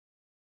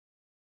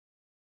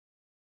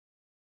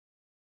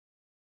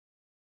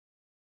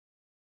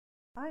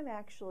I'm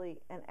actually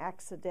an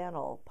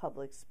accidental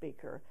public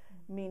speaker,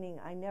 meaning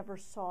I never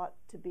sought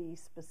to be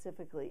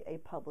specifically a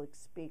public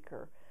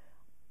speaker.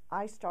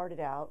 I started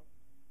out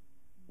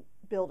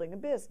building a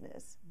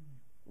business.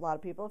 A lot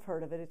of people have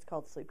heard of it. It's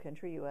called Sleep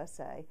Country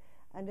USA.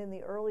 And in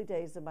the early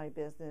days of my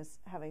business,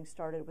 having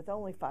started with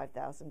only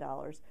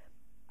 $5,000,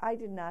 I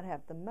did not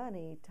have the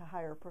money to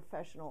hire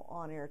professional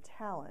on-air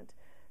talent.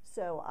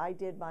 So I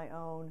did my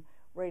own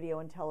radio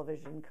and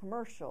television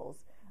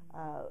commercials.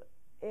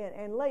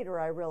 And later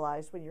I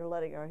realized when you're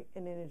letting an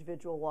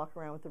individual walk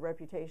around with the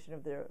reputation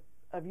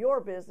of your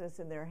business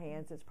in their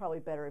hands, it's probably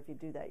better if you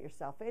do that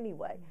yourself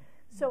anyway.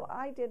 So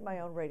I did my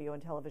own radio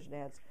and television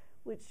ads,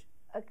 which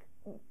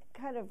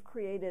kind of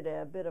created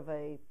a bit of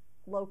a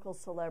local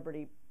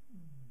celebrity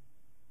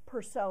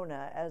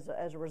persona as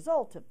a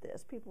result of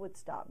this. People would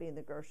stop me in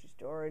the grocery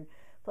store and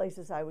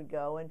places I would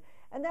go, and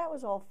that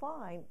was all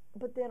fine.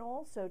 But then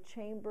also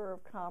Chamber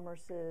of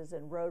Commerce's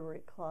and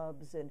Rotary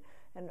clubs and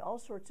all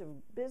sorts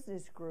of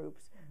business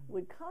groups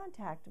would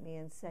contact me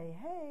and say,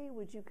 hey,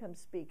 would you come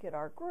speak at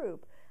our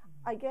group?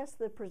 I guess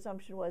the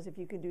presumption was if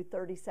you can do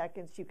 30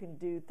 seconds, you can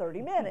do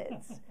 30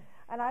 minutes.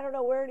 And I don't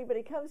know where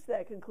anybody comes to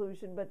that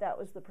conclusion, but that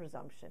was the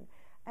presumption.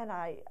 And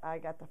I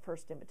got the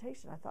first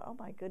invitation. I thought, oh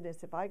my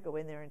goodness, if I go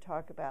in there and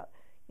talk about,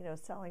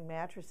 selling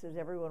mattresses,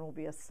 everyone will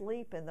be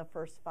asleep in the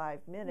first 5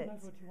 minutes. Well,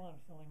 that's what you want,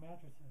 selling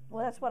mattresses.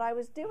 Well, that's what I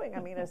was doing,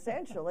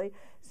 essentially.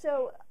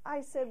 So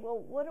I said, well,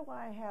 what do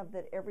I have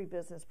that every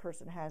business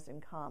person has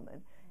in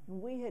common? And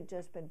we had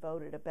just been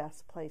voted a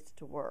best place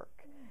to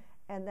work.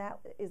 And that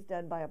is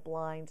done by a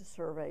blind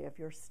survey of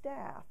your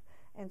staff.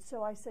 And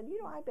so I said,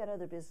 I bet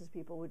other business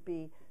people would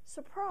be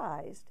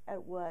surprised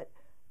at what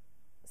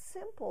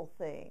simple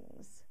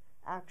things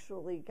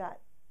actually got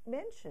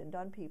mentioned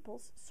on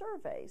people's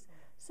surveys.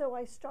 So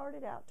I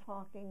started out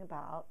talking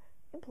about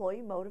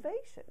employee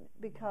motivation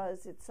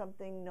because it's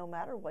something, no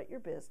matter what your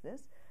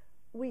business,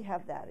 we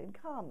have that in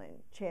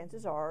common.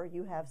 Chances are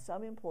you have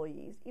some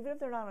employees, even if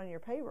they're not on your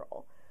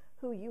payroll,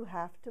 who you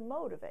have to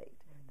motivate.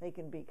 They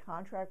can be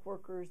contract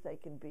workers, they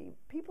can be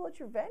people at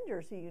your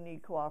vendors who you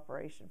need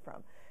cooperation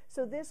from.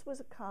 So this was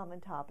a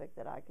common topic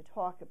that I could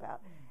talk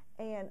about.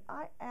 And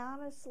I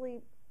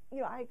honestly,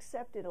 I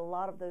accepted a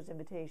lot of those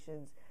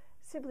invitations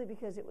simply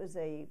because it was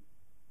a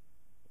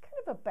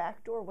kind of a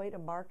backdoor way to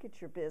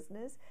market your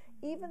business,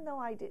 even though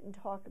I didn't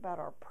talk about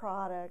our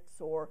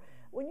products, or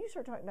when you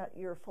start talking about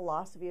your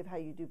philosophy of how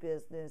you do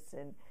business,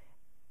 and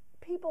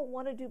people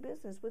want to do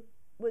business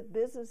with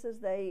businesses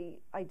they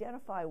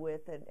identify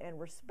with and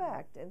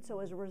respect. And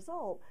so as a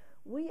result,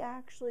 we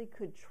actually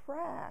could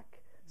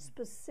track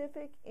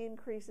specific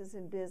increases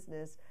in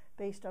business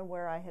based on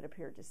where I had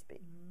appeared to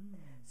speak.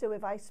 So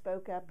if I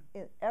spoke up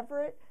in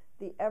Everett,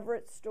 the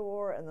Everett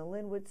store and the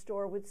Linwood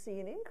store would see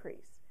an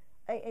increase,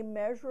 a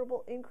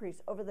measurable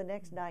increase over the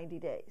next 90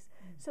 days.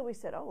 So we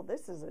said, oh,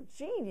 this is a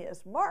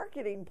genius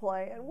marketing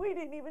plan we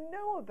didn't even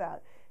know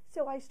about.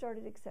 So I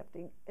started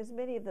accepting as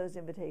many of those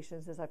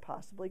invitations as I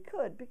possibly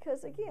could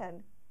because,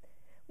 again,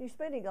 when you're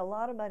spending a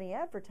lot of money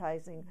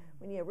advertising,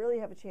 when you really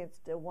have a chance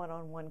to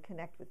one-on-one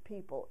connect with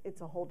people,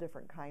 it's a whole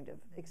different kind of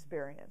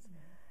experience.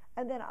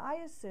 And then I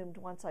assumed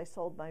once I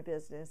sold my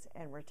business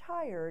and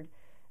retired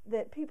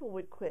that people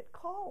would quit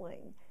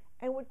calling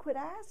and would quit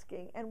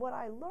asking. And what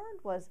I learned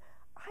was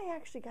I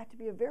actually got to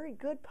be a very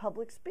good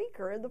public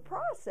speaker in the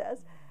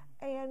process,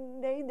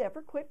 and they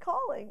never quit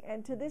calling.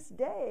 And to this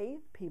day,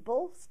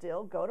 people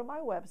still go to my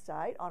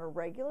website on a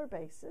regular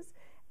basis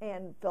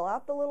and fill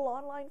out the little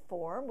online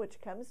form,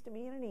 which comes to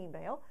me in an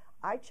email.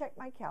 I check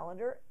my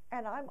calendar,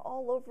 and I'm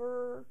all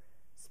over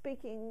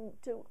speaking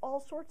to all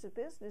sorts of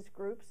business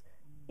groups,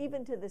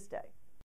 even to this day.